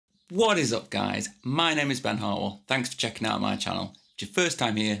What is up guys, my name is Ben Hartwell, thanks for checking out my channel. If it's your first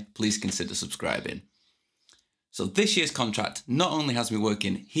time here, please consider subscribing. So this year's contract not only has me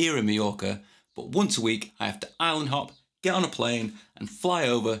working here in Mallorca, but once a week I have to island hop, get on a plane and fly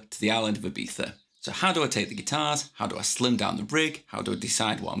over to the island of Ibiza. So how do I take the guitars, how do I slim down the rig, how do I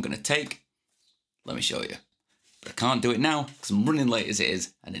decide what I'm going to take? Let me show you. But I can't do it now because I'm running late as it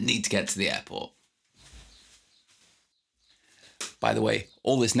is and I need to get to the airport. By the way,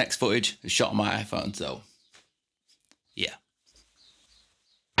 all this next footage is shot on my iPhone, so yeah.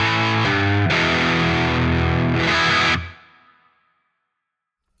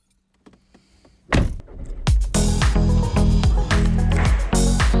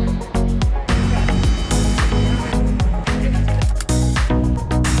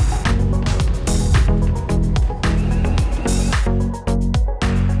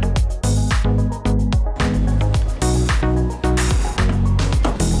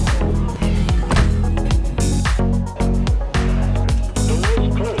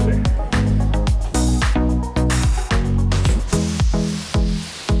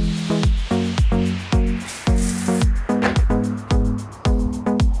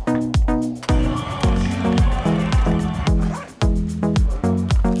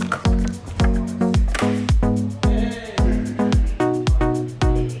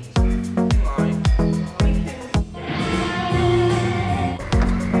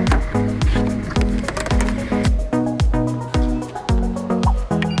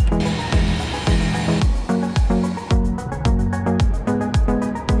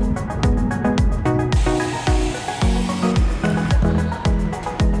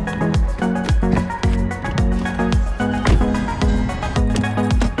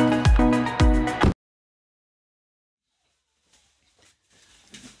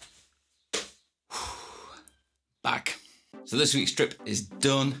 Back. So this week's trip is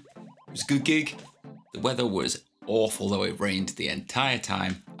done. It was a good gig. The weather was awful though, it rained the entire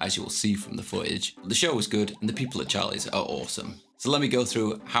time, as you will see from the footage. The show was good and the people at Charlie's are awesome. So let me go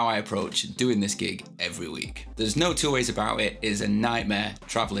through how I approach doing this gig every week. There's no two ways about it, it is a nightmare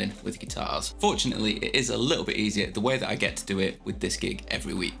traveling with guitars. Fortunately, it is a little bit easier the way that I get to do it with this gig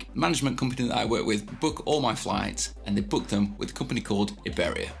every week. The management company that I work with book all my flights and they book them with a company called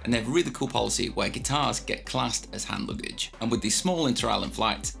Ibiza. And they have a really cool policy where guitars get classed as hand luggage. And with these small inter-island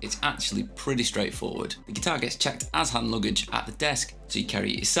flights, it's actually pretty straightforward. The guitar gets checked as hand luggage at the desk, so you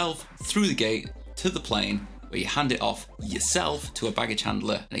carry it yourself through the gate to the plane, where you hand it off yourself to a baggage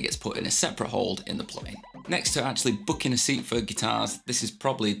handler and it gets put in a separate hold in the plane. Next to actually booking a seat for guitars, this is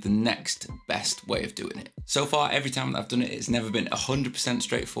probably the next best way of doing it. So far, every time that I've done it, it's never been 100%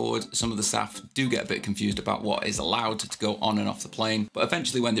 straightforward. Some of the staff do get a bit confused about what is allowed to go on and off the plane, but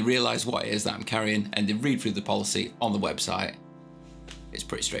eventually when they realise what it is that I'm carrying and they read through the policy on the website, it's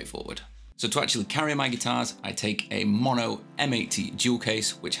pretty straightforward. So to actually carry my guitars, I take a mono M80 dual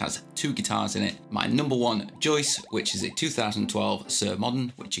case, which has 2 guitars in it. My number 1 Joyce, which is a 2012 Sir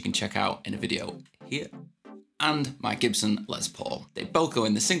Modern, which you can check out in a video here. And my Gibson Les Paul. They both go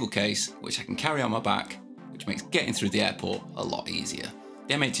in the single case, which I can carry on my back, which makes getting through the airport a lot easier.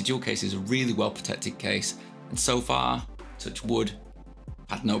 The M80 dual case is a really well protected case, and so far, touch wood,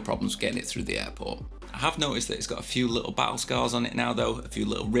 I've had no problems getting it through the airport. I have noticed that it's got a few little battle scars on it now though, a few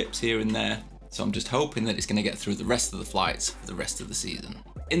little rips here and there, so I'm just hoping that it's going to get through the rest of the flights for the rest of the season.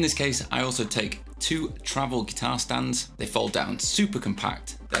 In this case, I also take 2 travel guitar stands. They fold down super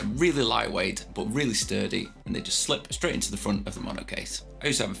compact, they're really lightweight but really sturdy, and they just slip straight into the front of the mono case. I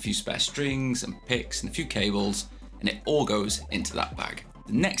also have a few spare strings and picks and a few cables, and it all goes into that bag.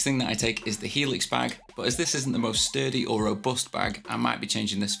 The next thing that I take is the Helix bag, but as this isn't the most sturdy or robust bag, I might be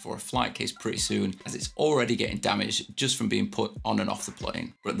changing this for a flight case pretty soon, as it's already getting damaged just from being put on and off the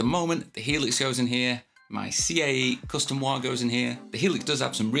plane. But at the moment, the Helix goes in here, my CAE custom wah goes in here. The Helix does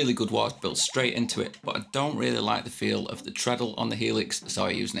have some really good wahs built straight into it, but I don't really like the feel of the treadle on the Helix, so I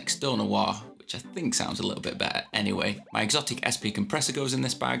use an external wah, which I think sounds a little bit better anyway. My exotic SP compressor goes in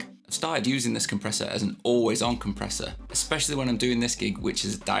this bag. I've started using this compressor as an always on compressor, especially when I'm doing this gig, which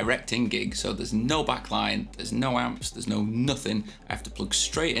is a direct in gig, so there's no backline, there's no amps, there's no nothing. I have to plug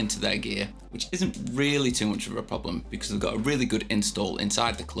straight into their gear, which isn't really too much of a problem because I've got a really good install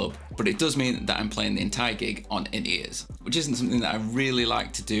inside the club, but it does mean that I'm playing the entire gig on in-ears, which isn't something that I really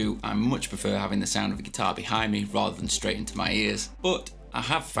like to do. I much prefer having the sound of a guitar behind me rather than straight into my ears. But I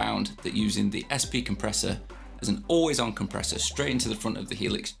have found that using the SP compressor as an always on compressor straight into the front of the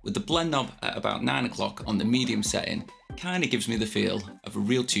Helix with the blend knob at about 9 o'clock on the medium setting kind of gives me the feel of a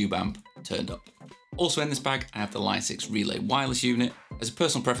real tube amp turned up. Also in this bag I have the Line 6 Relay wireless unit. As a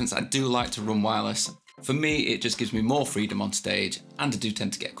personal preference I do like to run wireless. For me, it just gives me more freedom on stage, and I do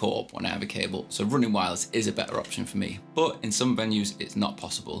tend to get caught up when I have a cable, so running wireless is a better option for me. But in some venues, it's not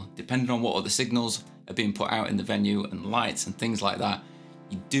possible. Depending on what other signals are being put out in the venue and lights and things like that,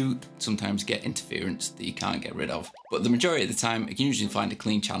 you do sometimes get interference that you can't get rid of. But the majority of the time, I can usually find a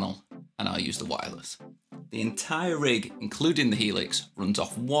clean channel and I'll use the wireless. The entire rig, including the Helix, runs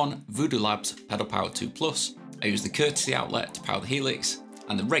off one Voodoo Labs Pedal Power 2 Plus. I use the courtesy outlet to power the Helix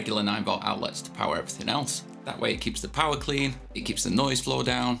and the regular 9V outlets to power everything else. That way it keeps the power clean, it keeps the noise flow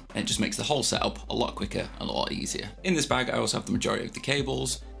down, and it just makes the whole setup a lot quicker and a lot easier. In this bag I also have the majority of the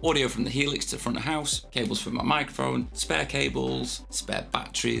cables, audio from the Helix to the front of house, cables for my microphone, spare cables, spare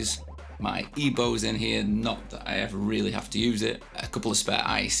batteries, my EBO's in here, not that I ever really have to use it, a couple of spare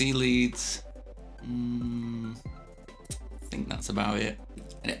IEC leads, I think that's about it.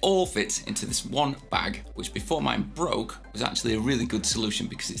 And it all fits into this one bag, which before mine broke was actually a really good solution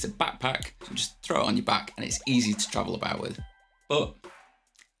because it's a backpack, so you just throw it on your back and it's easy to travel about with. But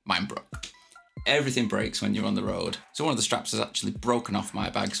mine broke. Everything breaks when you're on the road. So one of the straps has actually broken off my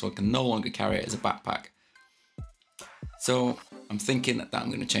bag, so I can no longer carry it as a backpack. So I'm thinking that I'm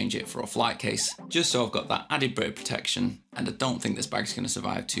going to change it for a flight case, just so I've got that added bit of protection, and I don't think this bag's going to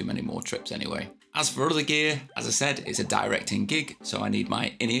survive too many more trips anyway. As for other gear, as I said, it's a direct-in gig, so I need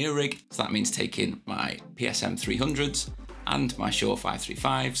my in-ear rig, so that means taking my PSM 300s and my Shure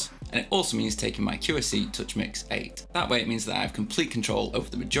 535s, and it also means taking my QSC TouchMix 8. That way it means that I have complete control over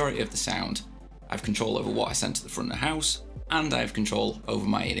the majority of the sound, I have control over what I send to the front of the house, and I have control over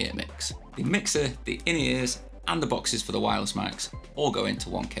my in-ear mix. The mixer, the in-ears, and the boxes for the wireless mics all go into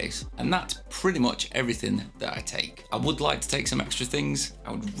one case. And that's pretty much everything that I take. I would like to take some extra things.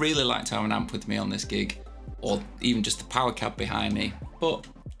 I would really like to have an amp with me on this gig, or even just the power cab behind me, but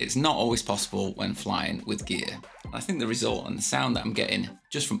it's not always possible when flying with gear. And I think the result and the sound that I'm getting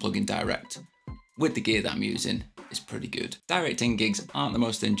just from plugging direct with the gear that I'm using is pretty good. Direct-in gigs aren't the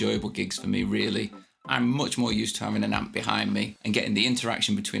most enjoyable gigs for me really. I'm much more used to having an amp behind me and getting the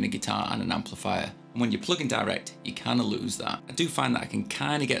interaction between a guitar and an amplifier. And when you're plugging direct, you kind of lose that. I do find that I can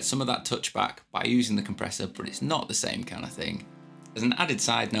kind of get some of that touch back by using the compressor, but it's not the same kind of thing. As an added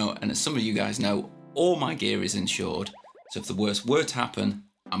side note, and as some of you guys know, all my gear is insured. So if the worst were to happen,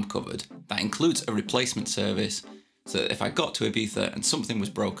 I'm covered. That includes a replacement service, so that if I got to Ibiza and something was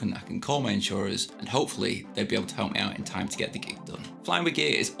broken, I can call my insurers and hopefully they'd be able to help me out in time to get the gig done. Flying with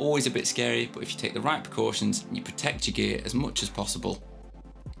gear is always a bit scary, but if you take the right precautions and you protect your gear as much as possible,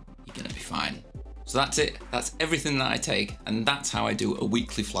 you're gonna be fine. So that's it, that's everything that I take, and that's how I do a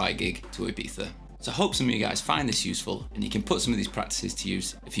weekly fly gig to Ibiza. So I hope some of you guys find this useful and you can put some of these practices to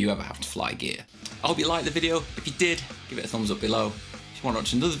use if you ever have to fly gear. I hope you liked the video. If you did, give it a thumbs up below. If you want to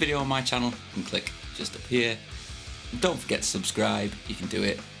watch another video on my channel, you can click just up here. And don't forget to subscribe, you can do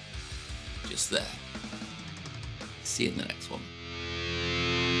it just there. See you in the next one.